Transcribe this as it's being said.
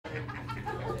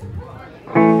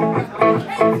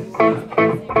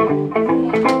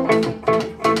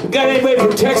We got anybody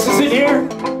from Texas in here?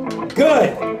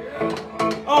 Good.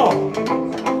 Oh,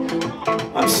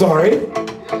 I'm sorry.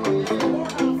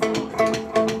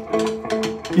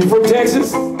 You from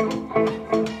Texas?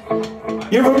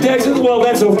 You're from Texas? Well,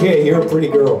 that's okay. You're a pretty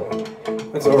girl.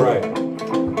 That's all right.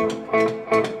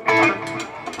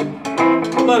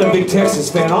 I'm not a big Texas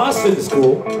fan. Austin is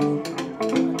cool.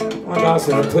 I like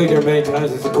Austin. I've played there many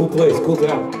times. It's a cool place, cool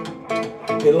town.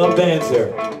 They love bands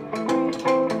there.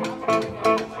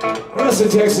 The rest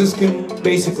of Texas can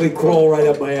basically crawl right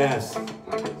up my ass.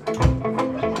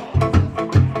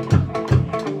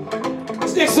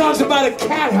 This next song's about a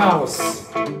cat house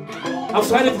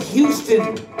outside of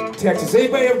Houston, Texas.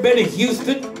 Anybody ever been to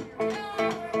Houston?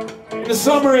 In the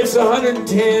summer, it's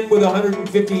 110 with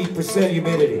 150%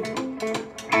 humidity.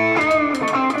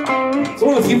 It's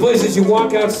one of the few places you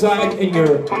walk outside and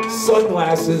your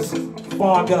sunglasses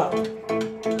fog up.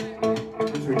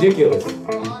 It's ridiculous.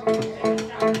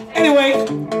 Anyway,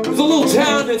 there's a little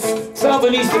town that's south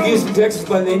and east of Houston, Texas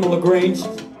by the name of LaGrange.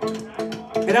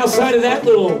 And outside of that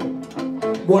little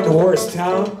one-horse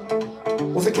town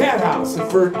was a cat house. And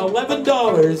for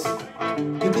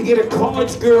 $11, you could get a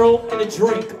college girl and a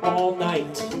drink all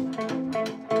night.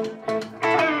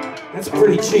 That's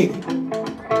pretty cheap.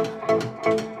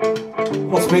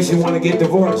 Almost makes you want to get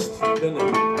divorced, doesn't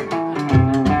it?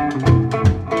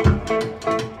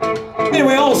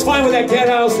 Anyway, all was fine with that cat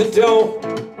house until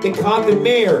they caught the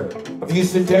mayor of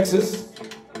Houston, Texas,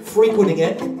 frequenting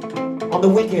it on the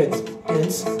weekends,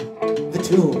 hence the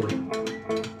tune.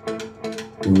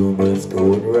 Rumors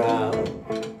going round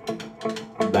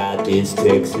about this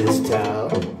Texas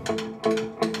town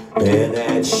and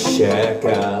that shack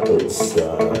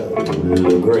outside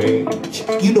LaGrange.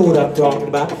 You know what I'm talking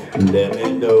about. Let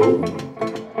me know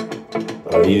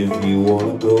if you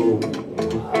wanna go to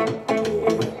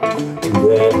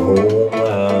that home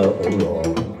out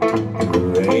on the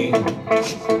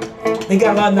range. They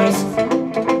got a lot of nice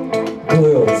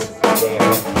girls there.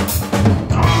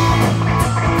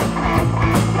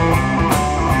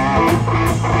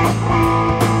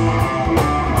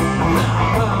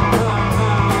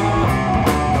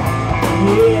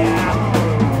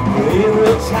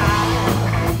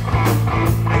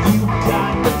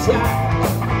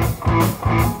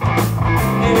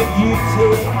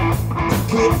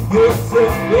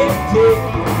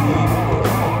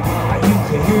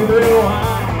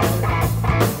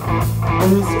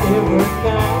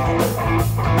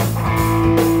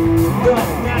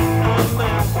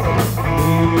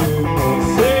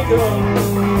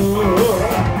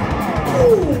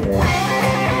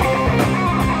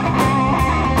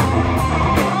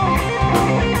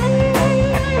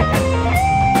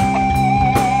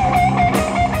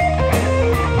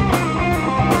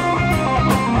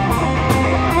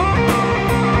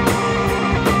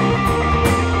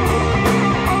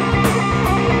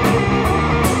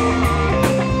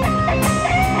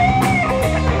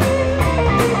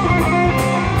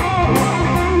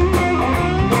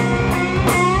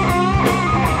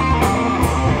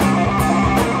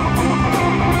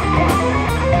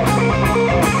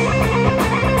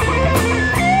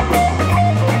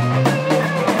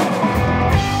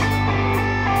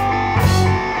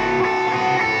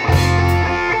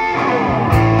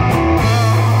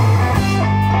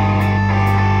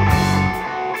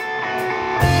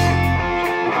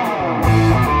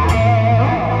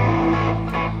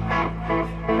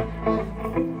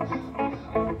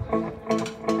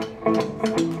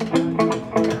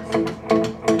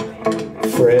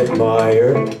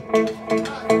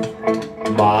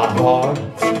 My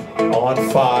heart's on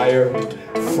fire,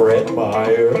 Fred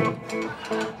Meyer.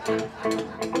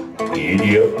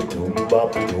 Idiot, boom,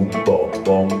 bop, boom, bop,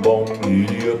 bom, bom.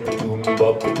 Idiot, boom,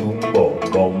 bop, boom,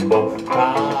 bop, bom, bom.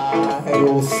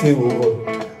 Idle silver,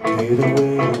 get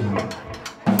away.